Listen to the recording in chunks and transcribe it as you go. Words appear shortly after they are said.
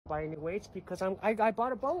buy any weights because I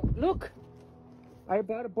bought a boat. Look, I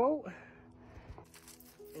bought a boat,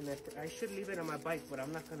 and I should leave it on my bike, but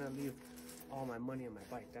I'm not gonna leave all my money on my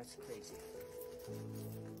bike. That's crazy.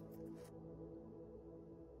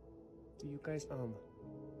 Do you guys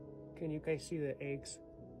can you guys see the eggs?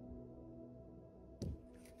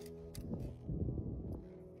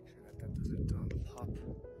 Make sure that doesn't pop.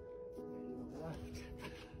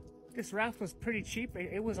 This raft was pretty cheap.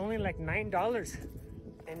 It was only like $9,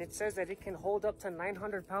 and it says that it can hold up to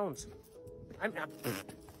 900 pounds. I'm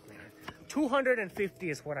 250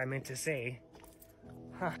 is what I meant to say.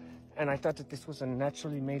 Huh. And I thought that this was a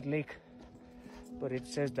naturally made lake, but it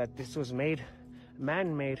says that this was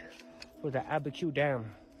man-made for the Abiquiu Dam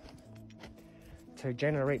to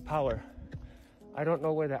generate power. I don't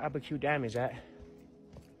know where the Abiquiu Dam is at,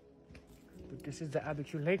 but this is the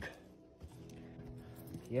Abiquiu Lake.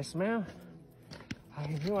 Yes, ma'am. I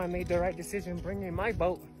knew I made the right decision bringing my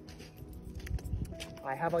boat.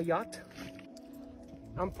 I have a yacht.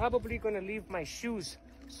 I'm probably gonna leave my shoes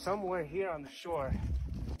somewhere here on the shore.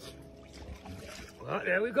 Well,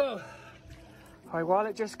 there we go. My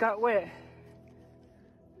wallet just got wet.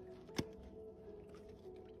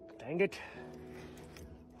 Dang it.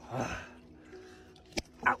 Ow,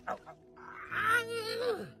 ow, ow.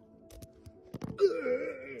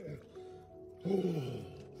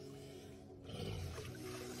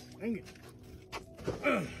 Dang it.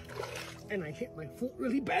 And I hit my foot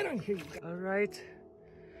really bad on here. All right.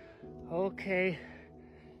 Okay.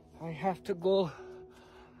 I have to go.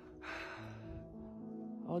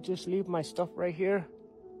 I'll just leave my stuff right here.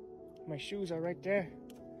 My shoes are right there.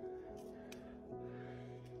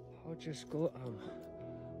 I'll just go. Oh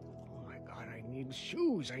my God, I need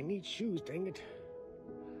shoes. I need shoes. Dang it.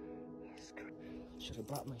 Should have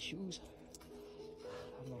brought my shoes.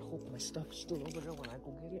 I'm gonna hope my stuff's still over there when I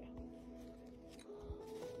go get it.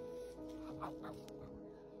 Ow, ow,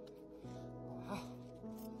 ow.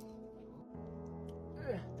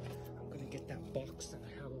 I'm gonna get that box that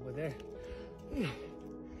I have over there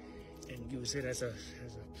and use it as a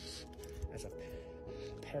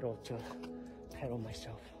pedal to pedal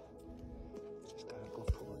myself. Just gotta go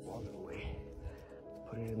pull it all the way.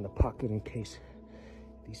 Put it in the pocket in case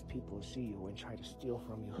these people see you and try to steal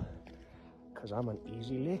from you. Cause I'm an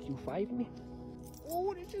easy lick, you fight me.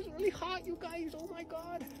 Oh, this is really hot, you guys. Oh my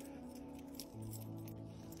God.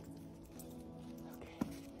 Okay.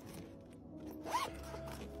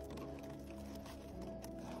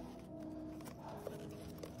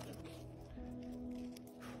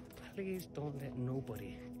 Please don't let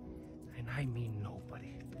nobody, and I mean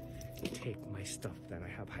nobody, take my stuff that I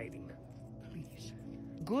have hiding. Please.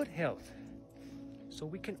 Good health, so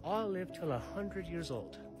we can all live till 100 years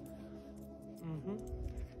old.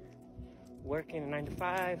 Working a 9 to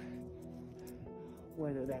 5,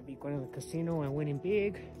 whether that be going to the casino and winning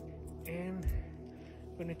big, and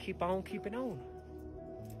gonna keep on keeping on.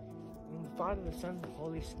 In the Father, the Son, the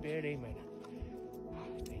Holy Spirit, amen.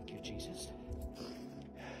 Thank you, Jesus.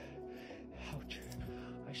 Ouch.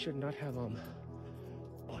 I should not have,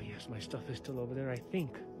 oh yes, my stuff is still over there, I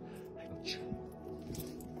think. Ouch.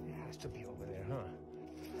 It has to be over there, huh?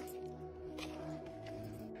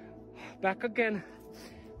 Back again,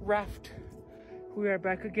 raft. We are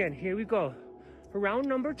back again. Here we go. Round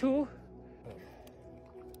number 2.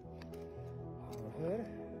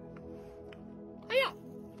 Hiya!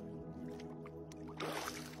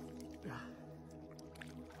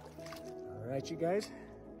 All right, you guys.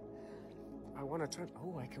 I want to turn.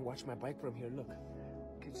 Oh, I can watch my bike from here. Look,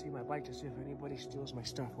 I can see my bike to see if anybody steals my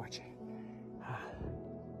stuff. Watch it.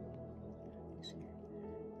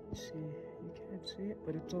 You see, you can't see it,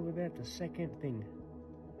 but it's over there at the second thing.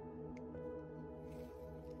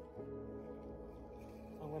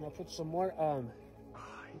 I'm gonna put some more,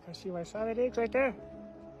 you can see my salad eggs right there?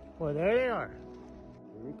 Well, there they are.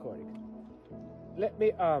 We're recording. Let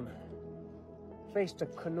me, face the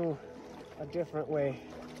canoe a different way.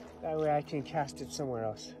 That way I can cast it somewhere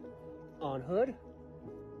else. On hood.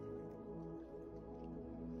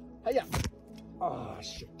 Hiya! Oh,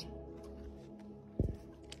 shit.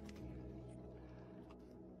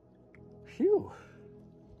 Phew.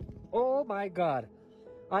 Oh my God.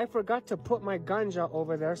 I forgot to put my ganja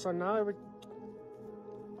over there, so now oh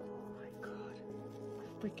my God. My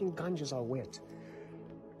freaking ganja's all wet.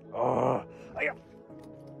 Oh,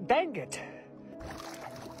 dang it.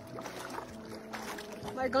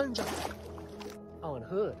 My ganja. On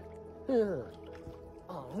hood.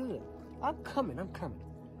 On hood. I'm coming.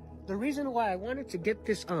 The reason why I wanted to get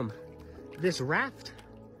this, this raft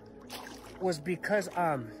was because,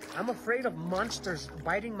 I'm afraid of monsters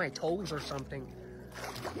biting my toes or something.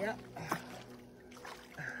 Yeah.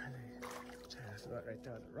 spot right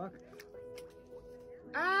there on the rock.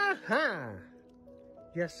 Aha!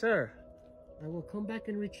 Yes, sir. I will come back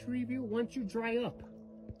and retrieve you once you dry up.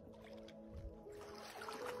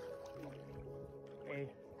 Hey,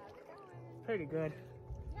 pretty good.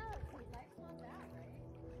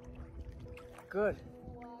 Good.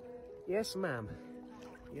 Yes, ma'am.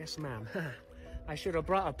 Yes, ma'am. I should have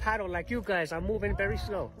brought a paddle like you guys. I'm moving very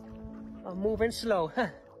slow. I'm moving slow.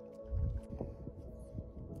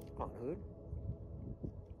 On hood.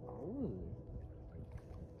 Oh.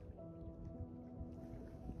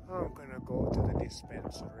 I'm gonna go to the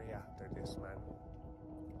dispensary after this, man.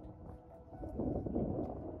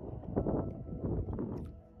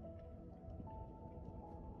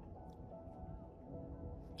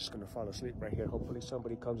 Just gonna fall asleep right here. Hopefully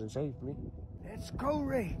somebody comes and saves me. Let's go,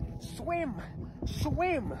 Ray. Swim,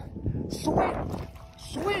 swim, swim,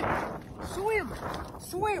 swim, swim,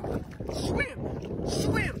 swim, swim,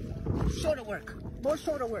 swim. Shoulder work, more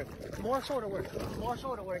shoulder work, more shoulder work, more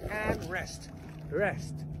shoulder work, and rest,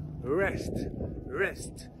 rest, rest,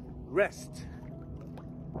 rest, rest.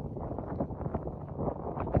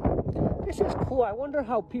 This is cool. I wonder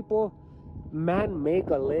how people make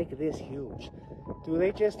a lake this huge. Do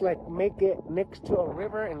they just like make it next to a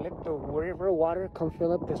river and let the river water come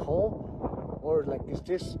fill up this hole? Or like is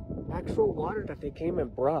this actual water that they came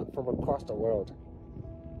and brought from across the world?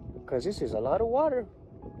 Because this is a lot of water.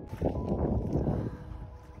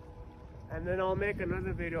 And then I'll make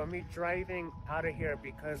another video of me driving out of here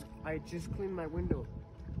because I just cleaned my window.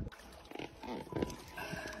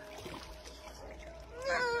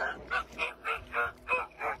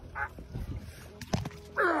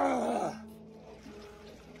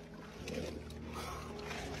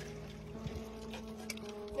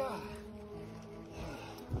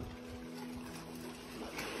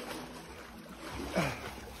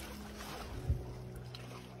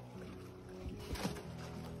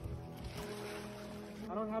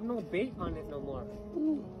 I don't have no bait on it no more.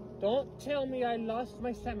 Don't tell me I lost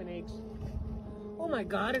my salmon eggs. Oh my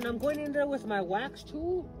God, and I'm going in there with my wax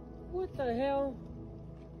too? What the hell?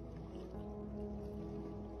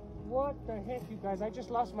 What the heck, you guys? I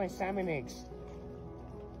just lost my salmon eggs.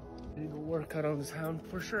 Need to work out on this hound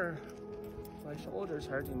for sure. My shoulder's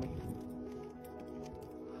hurting me.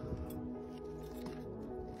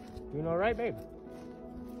 Doing all right, babe?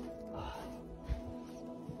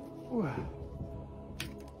 Ooh.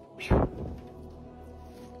 Well,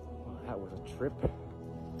 that was a trip.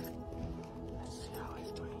 Let's see how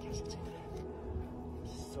it's doing. Yes,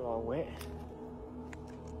 it's all wet.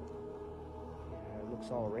 Yeah, it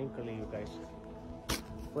looks all wrinkly, you guys.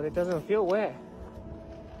 But it doesn't feel wet.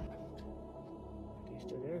 Are they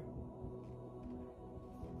still there?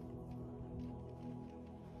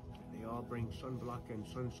 They all bring sunblock and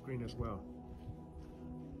sunscreen as well.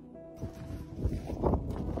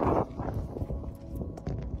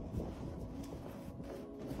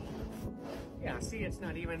 Yeah, see, it's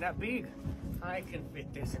not even that big. I can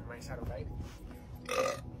fit this in my satellite.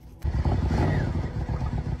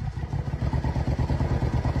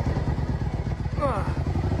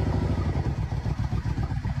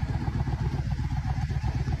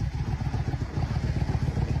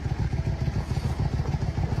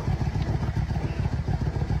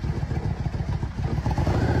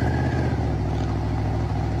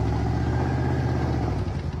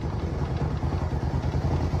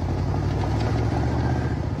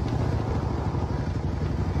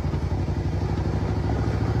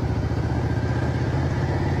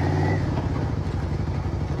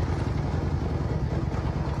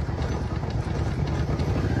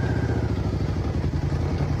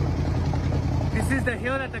 This is the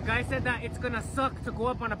hill that the guy said that it's gonna suck to go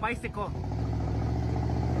up on a bicycle.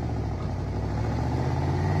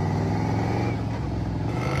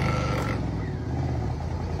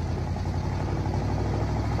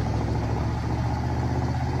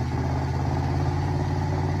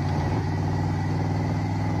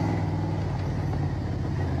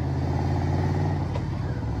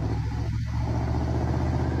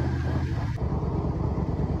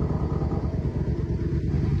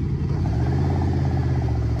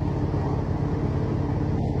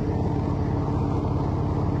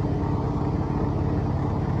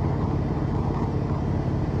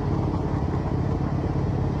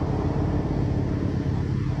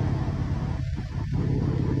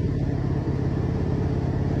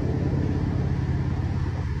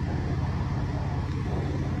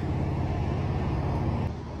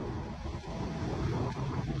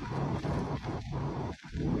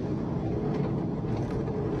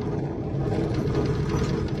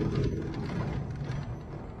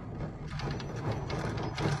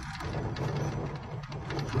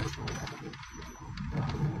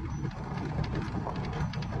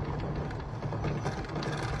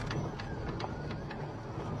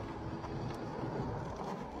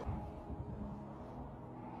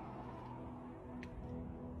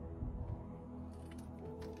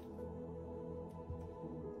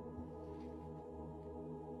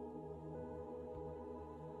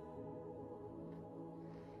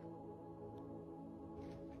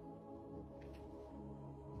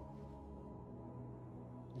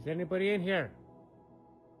 Is anybody in here?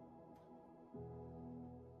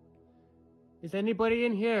 Is anybody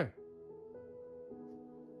in here?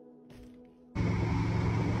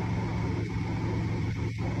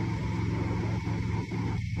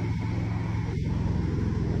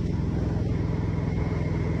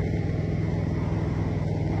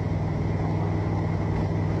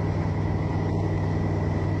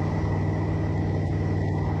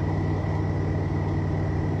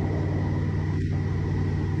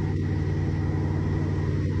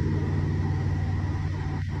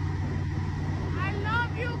 I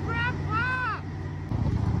love you, Grandpa!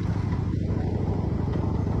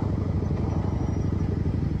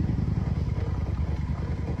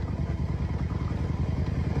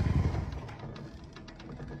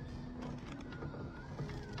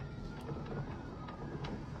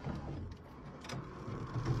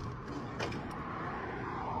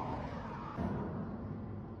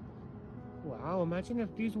 Wow, imagine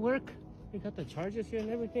if these work. They got the chargers here and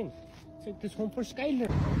everything. It's like this home for Skylar.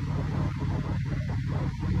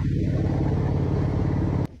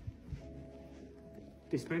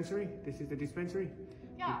 Dispensary? This is the dispensary?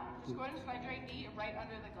 Yeah, just go ahead and slide your ID right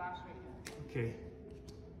under the glass right here. Okay.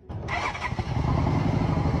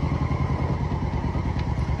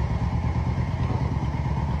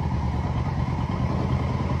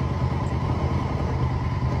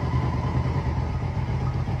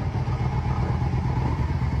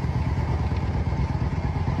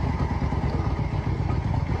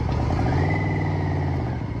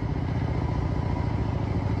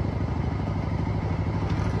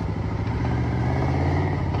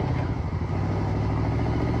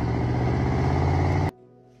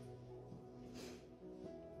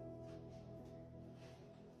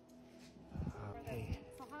 Okay.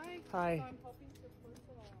 So hi. Hi. So I'm